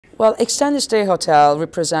Well, extended stay hotel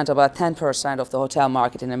represent about 10% of the hotel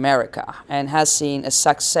market in America and has seen a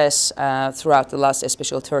success throughout the last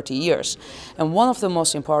especially 30 years. And one of the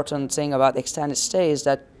most important thing about extended stay is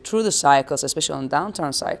that through the cycles, especially on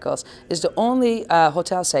downturn cycles, is the only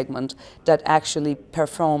hotel segment that actually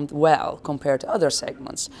performed well compared to other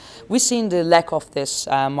segments. We've seen the lack of this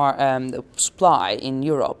supply in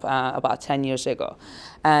Europe about 10 years ago.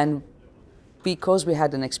 And because we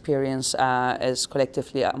had an experience as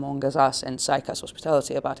collectively among us and Cycas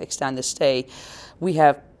Hospitality about extended stay, we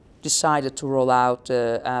have decided to roll out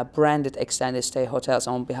branded extended stay hotels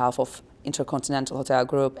on behalf of Intercontinental Hotel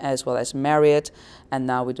Group as well as Marriott, and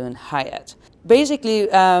now we're doing Hyatt. Basically,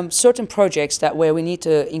 certain projects where we need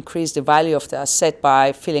to increase the value of the asset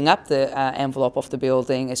by filling up the envelope of the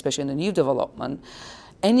building, especially in the new development.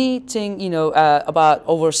 Anything about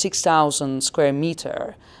over 6,000 square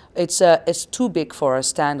meter. It's too big for a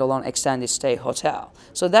standalone extended stay hotel.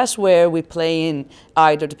 So that's where we play in,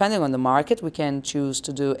 either depending on the market, we can choose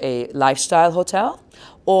to do a lifestyle hotel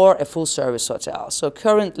or a full service hotel. So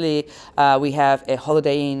currently we have a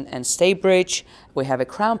Holiday Inn and Staybridge, we have a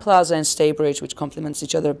Crown Plaza and Staybridge, which complements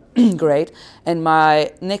each other great. And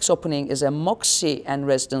my next opening is a Moxie and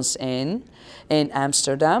Residence Inn in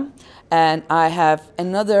Amsterdam. And I have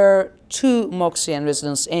another 2 Moxie and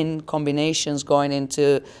Residence Inn combinations going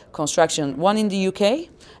into construction, one in the UK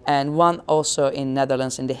and one also in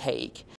Netherlands in The Hague.